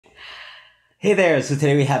Hey there! So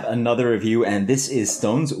today we have another review, and this is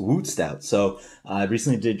Stone's Woot Stout. So I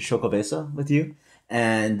recently did Chocobesa with you,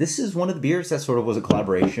 and this is one of the beers that sort of was a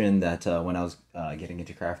collaboration that when I was getting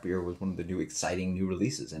into craft beer was one of the new exciting new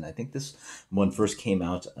releases. And I think this one first came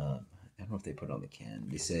out, I don't know if they put it on the can.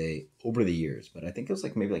 They say over the years, but I think it was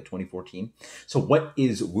like maybe like 2014. So what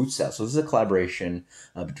is Woot Stout? So this is a collaboration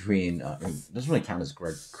between, it doesn't really count as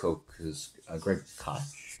Greg Koch, because Greg Koch?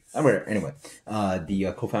 Anyway,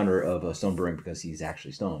 the co-founder of Stone Brewing, because he's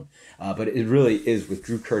actually Stone. But it really is with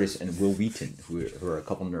Drew Curtis and Will Wheaton, who are a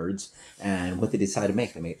couple nerds. And what they decided to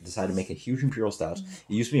make, decided to make a huge imperial stout.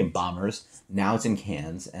 It used to be in bombers, now it's in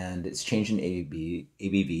cans, and it's changed in ABV.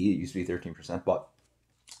 It used to be 13%, but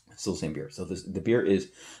still the same beer. So the beer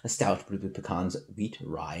is a stout brewed with pecans, wheat,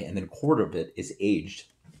 rye, and then a quarter of it is aged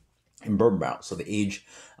in bourbon barrels. So they age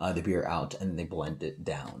the beer out and they blend it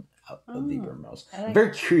down out of the bourbon barrels. I'm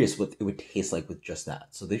very curious what it would taste like with just that.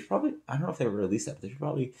 So they should probably, I don't know if they ever released that, but they should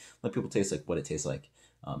probably let people taste like what it tastes like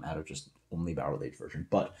out of just only barrel aged version.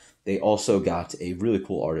 But they also got a really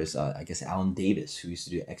cool artist, I guess Alan Davis, who used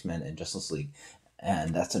to do X-Men and Justice League.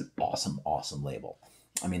 And that's an awesome label.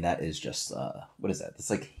 I mean, that is just, what is that?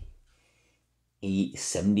 It's like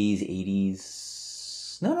 70s,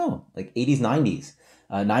 80s, like 80s, 90s.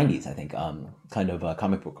 90s, I think, kind of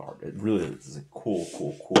comic book art. It really is a cool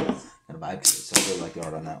kind of vibe to it. So I really like the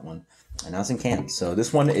art on that one. And now it's in cans. So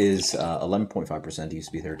this one is 11.5%. It used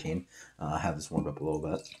to be 13. I have this warmed up a little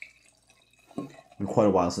bit. Been quite a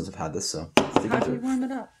while since I've had this, so how do you warm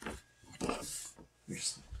it up? You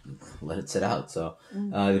just let it sit out. So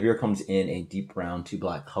the beer comes in a deep brown to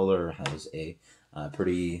black color, has a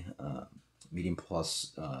pretty medium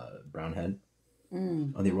plus brown head.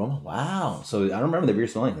 On the aroma, wow! So I don't remember the beer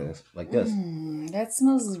smelling like this. That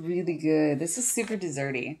smells really good. This is super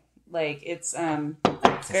desserty. Like it's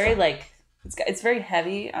very like it's very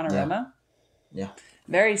heavy on aroma. Yeah.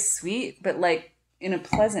 Very sweet, but like in a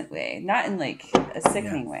pleasant way, not in like a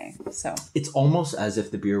sickening way. So it's almost as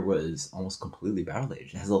if the beer was almost completely barrel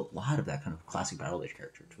aged. It has a lot of that kind of classic barrel aged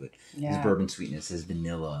character to it. Yeah. There's bourbon sweetness, there's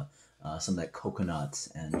vanilla, some of that coconut,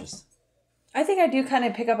 and just. I think I do kind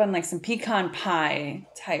of pick up on like some pecan pie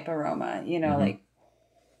type aroma, like.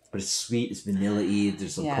 But it's sweet, it's vanilla-y,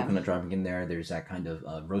 there's some coconut driving in there, there's that kind of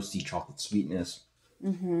roasty chocolate sweetness.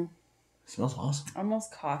 It smells awesome.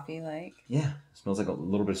 Almost coffee-like. Yeah, it smells like a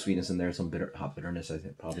little bit of sweetness in there, some hot bitterness, I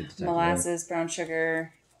think, probably. Molasses, brown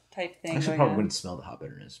sugar type thing. Actually, probably wouldn't smell the hot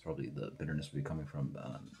bitterness. Probably the bitterness would be coming from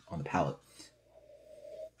on the palate.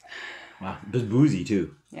 Wow, it's boozy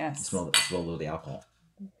too. Yes. Smell a little of the alcohol.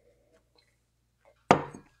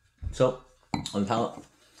 So, on the palate,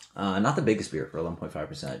 not the biggest beer for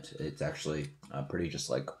 11.5%. It's actually pretty just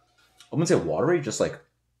like, I wouldn't say watery, just like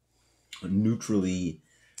neutrally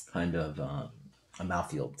kind of a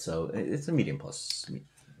mouthfeel. So it's a medium plus,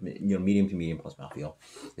 medium to medium plus mouthfeel.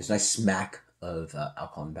 There's a nice smack of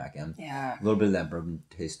alcohol in the back end. Yeah. A little bit of that bourbon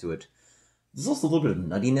taste to it. There's also a little bit of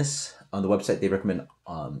nuttiness. On the website, they recommend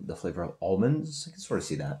the flavor of almonds. I can sort of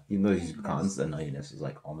see that. Even though these pecans, the nuttiness is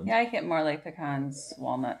like almonds. Yeah, I get more like pecans,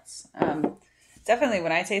 walnuts. Definitely,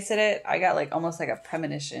 when I tasted it, I got like almost like a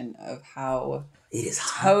premonition of how it is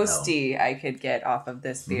toasty I could get off of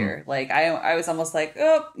this beer. Like I was almost like,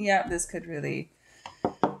 oh yeah, this could really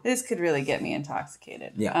get me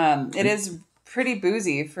intoxicated. Yeah. It is pretty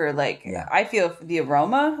boozy for like, I feel the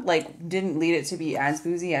aroma like didn't lead it to be as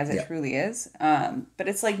boozy as it truly is. But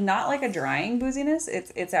it's like not like a drying booziness.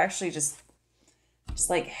 It's actually just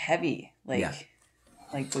like heavy, like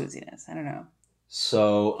booziness. I don't know.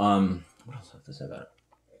 So, what else do I have to say about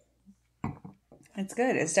it? It's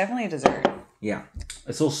good. It's definitely a dessert. Yeah.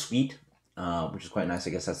 It's a little sweet, which is quite nice.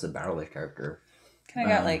 I guess that's the barrel aged character. Kind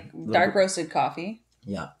of got like dark roasted coffee.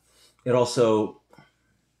 Yeah. It also,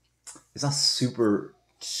 it's not super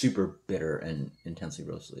bitter and intensely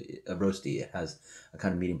roasty. It has a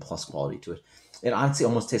kind of medium plus quality to it. It honestly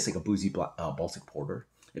almost tastes like a boozy Baltic porter.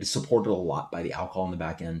 It is supported a lot by the alcohol in the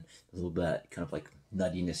back end. There's a little bit of kind of like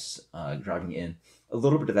nuttiness driving in. A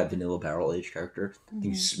little bit of that vanilla barrel aged character. I think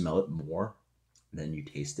you smell it more than you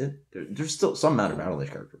taste it. There's still some amount of barrel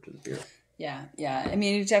aged character to the beer. Yeah. I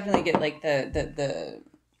mean, you definitely get like the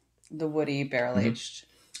woody barrel aged.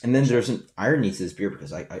 And then there's an irony to this beer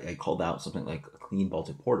because I called out something like a clean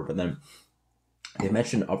Baltic porter, but then they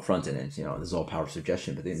mentioned up front in it, this is all power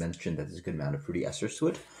suggestion, but they mentioned that there's a good amount of fruity esters to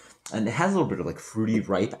it. And it has a little bit of like fruity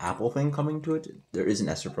ripe apple thing coming to it. There is an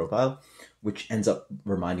ester profile, which ends up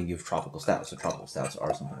reminding you of tropical stouts. So tropical stouts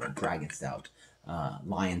are something like dragon stout,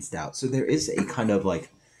 lion stout. So there is a kind of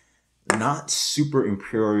like not super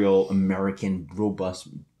imperial American robust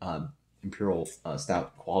imperial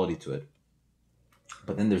stout quality to it.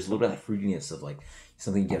 but then there's a little bit of that fruitiness of like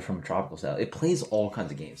something you get from a tropical stout. It plays all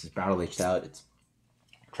kinds of games. It's barrel aged stout. It's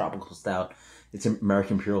tropical stout. It's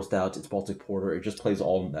American Imperial Stout. It's Baltic Porter. It just plays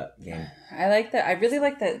all in that game. I like that. I really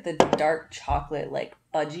like the dark chocolate like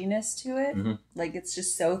fudginess to it. Mm-hmm. Like it's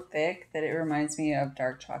just so thick that it reminds me of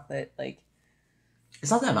dark chocolate. Like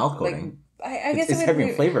it's not that mouth coating. Like, I guess it's heavy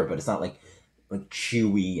in flavor, but it's not like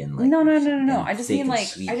chewy and like no. I just mean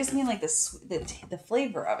like the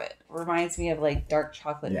flavor of it reminds me of like dark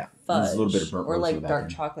chocolate fudge. There's a little bit of burnt or like dark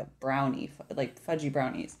chocolate brownie, like fudgy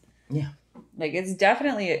brownies. Yeah. Like, it's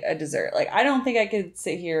definitely a dessert. Like, I don't think I could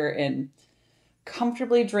sit here and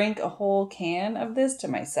comfortably drink a whole can of this to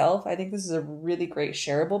myself. I think this is a really great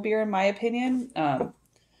shareable beer, in my opinion.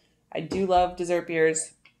 I do love dessert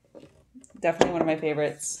beers. Definitely one of my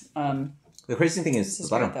favorites. The crazy thing is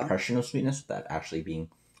a lot of impression of sweetness without actually being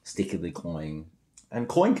stickily cloying. And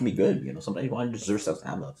cloying can be good, you know. Sometimes you want dessert stuff to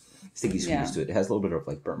have a sticky sweetness to it. It has a little bit of,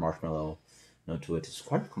 like, burnt marshmallow note to it. It's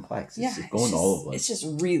quite complex. It's going all over. It's just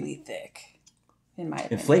really thick. In my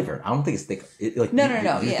opinion. In flavor, I don't think it's thick.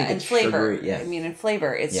 No. Yeah, in flavor. Sugary, I mean, in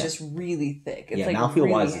flavor, it's just really thick. It's like mouthfeel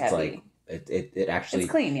really wise, heavy. it's like it actually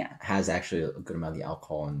it's clean. Yeah, has actually a good amount of the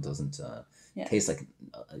alcohol and doesn't taste like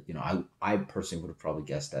you know. I personally would have probably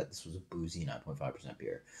guessed that this was a boozy 9.5%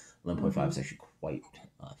 beer. 11.5 is actually quite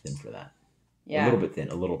thin for that. Yeah, a little bit thin.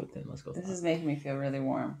 Let's go. This is making me feel really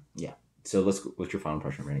warm. Yeah. So let's go. What's your final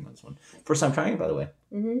impression rating on this one? First time trying it, by the way.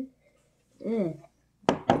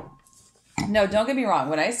 No, don't get me wrong.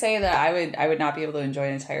 When I say that I would not be able to enjoy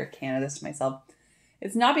an entire can of this to myself,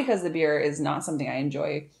 it's not because the beer is not something I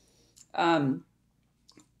enjoy.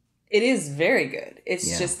 It is very good.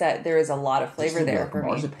 It's just that there is a lot of flavor there for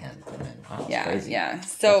me. Wow, crazy. Yeah.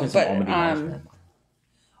 So, but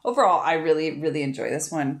overall, I really, really enjoy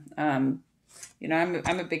this one. You know,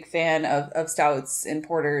 I'm a big fan of stouts and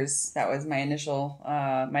porters. That was my initial,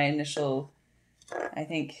 I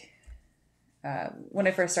think. When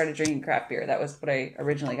I first started drinking craft beer, that was what I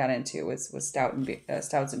originally got into was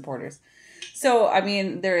stouts and porters. So, I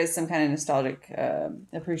mean, there is some kind of nostalgic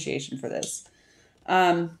appreciation for this.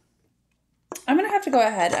 I'm gonna have to go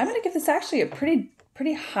ahead. I'm gonna give this actually a pretty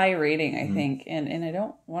high rating, I think, and I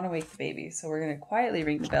don't want to wake the baby, so we're gonna quietly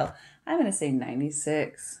ring the bell. I'm gonna say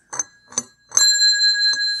 96.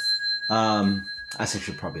 That's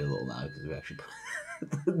actually probably a little loud because we actually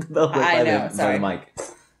the I know. Sorry, the mic.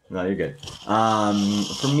 No, you're good.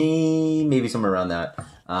 For me, maybe somewhere around that.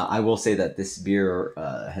 I will say that this beer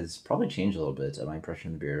has probably changed a little bit. My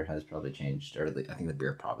impression of the beer has probably changed, or I think the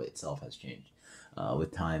beer probably itself has changed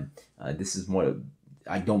with time. This is more.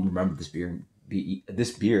 I don't remember this beer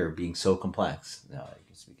being so complex. No, I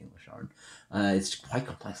can speak English, Aaron. It's quite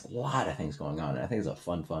complex. A lot of things going on. I think it's a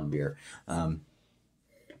fun beer.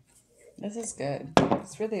 This is good.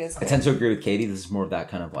 This really is good. I tend to agree with Katie. This is more of that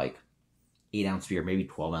kind of like 8-ounce beer, maybe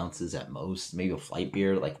 12 ounces at most, maybe a flight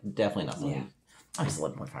beer. Like definitely not something. I guess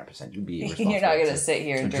 11.5%. You'd be irresponsible. You're not gonna sit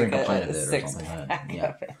here and drink a pint of it or something like that.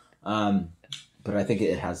 Yeah. But I think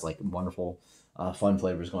it has like wonderful, fun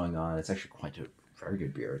flavors going on. It's actually quite a very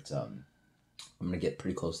good beer. It's I'm gonna get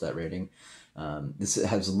pretty close to that rating. This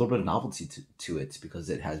has a little bit of novelty to it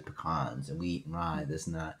because it has pecans and wheat and rye, this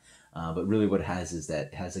and that. But really, what it has is that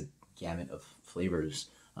it has a gamut of flavors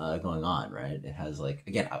going on, right? It has like,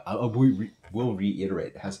 again, I will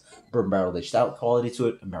reiterate, it has bourbon barrel aged stout quality to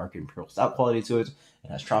it, American Imperial Stout quality to it, it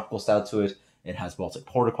has tropical stout to it, it has Baltic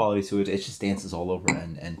Porter quality to it. It just dances all over,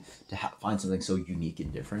 and to find something so unique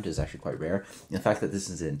and different is actually quite rare. And the fact that this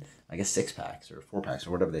is in, I guess, 6-packs or 4-packs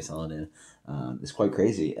or whatever they sell it in is quite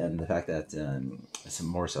crazy. And the fact that it's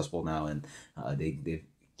more accessible now, and they've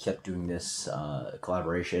kept doing this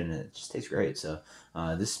collaboration, and it just tastes great. So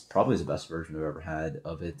this probably is the best version I've ever had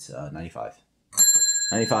of it. 95.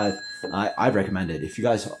 I'd recommend it. If you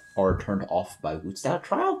guys are turned off by Wheat Stout,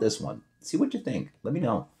 try out this one. See what you think. Let me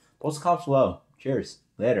know. Post the comments below. Cheers.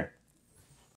 Later.